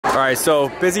All right, so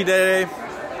busy day,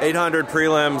 800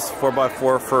 prelims,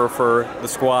 4x4 for the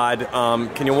squad.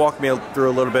 Can you walk me through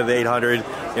a little bit of the 800?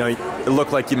 You know, it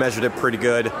looked like you measured it pretty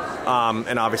good,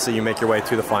 and obviously you make your way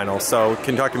through the finals. So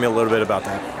can you talk to me a little bit about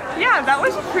that? Yeah, that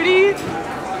was a pretty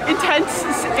intense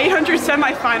 800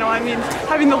 semifinal. I mean,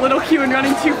 having the little cue and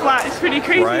running too flat is pretty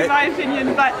crazy in my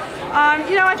opinion, but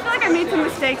you know, I feel like I made some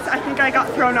mistakes. I think I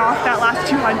got thrown off that last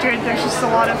 200. There's just a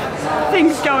lot of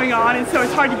things going on, and so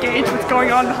it's hard to gauge what's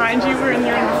going on behind you when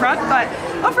you're in the front. But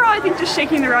overall, I think just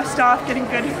shaking the rust off, getting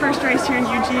good first race here in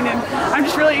Eugene, and I'm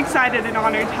just really excited and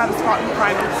honored to have a spot in the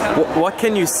finals. So. What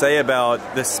can you say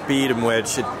about the speed in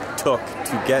which it took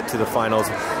to get to the finals?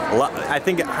 I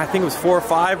think it was 4 or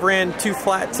 5 ran too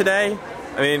flat today.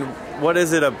 I mean, what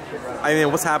is it?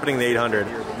 What's happening in the 800?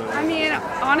 I mean,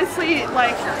 honestly,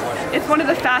 like, it's one of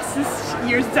the fastest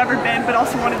years it's ever been, but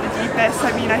also one of the deepest.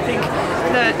 I mean, I think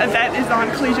the event is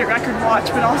on collegiate record watch,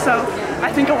 but also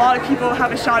I think a lot of people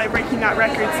have a shot at breaking that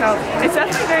record. So it's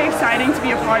definitely very exciting to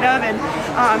be a part of, and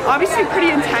obviously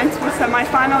pretty intense with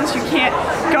semifinals. You can't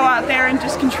go out there and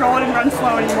just control it and run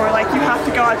slow anymore. Like, you have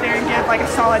to go out there and give like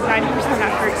a solid 90%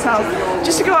 effort. So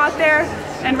just to go out there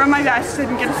and run my best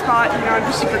and get a spot, you know, I'm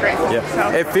just super grateful. Yeah.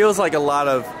 So it feels like a lot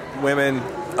of women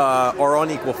are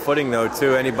on equal footing though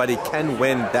too. Anybody can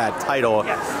win that title.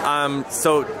 Yes.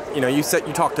 So you know, you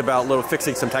talked about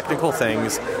fixing some technical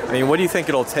things. I mean, what do you think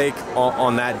it'll take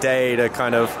on that day to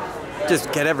kind of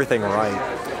just get everything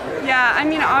right? Yeah, I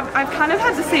mean, I've kind of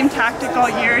had the same tactic all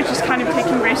year, just kind of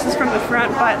taking races from the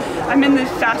front, but I'm in the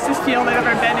fastest field I've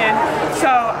ever been in,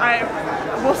 so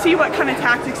we'll see what kind of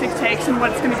tactics it takes and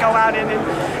what it's going to go out in, and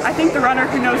I think the runner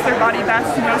who knows their body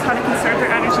best, who knows how to conserve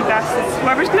their energy best, is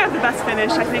whoever's going to have the best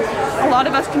finish. I think a lot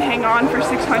of us can hang on for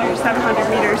 600 to 700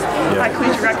 meters at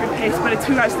collegiate record pace, but it's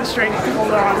who has the strength to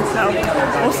hold on, so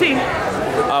we'll see.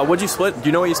 What'd you split? Do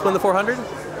you know what you split in the 400?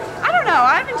 I don't know.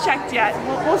 I haven't checked yet.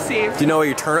 We'll see. Do you know what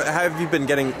your turn? Have you been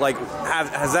getting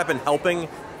has that been helping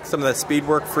some of the speed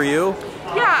work for you?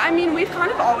 Yeah, I mean, we've kind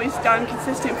of always done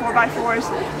consistent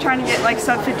 4x4s. Trying to get like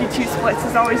sub 52 splits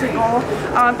is always a goal.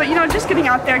 But you know, just getting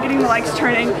out there, getting the legs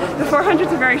turning. The 400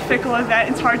 is a very fickle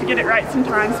event. It's hard to get it right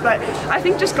sometimes, but I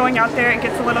think just going out there, it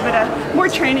gets a little bit of more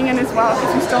training in as well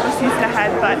because we still have a season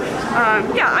ahead.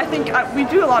 But yeah, I think we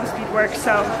do a lot of speed work,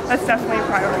 so that's definitely a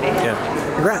priority.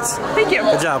 Yeah. Congrats. Thank you.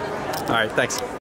 Good job. All right, thanks.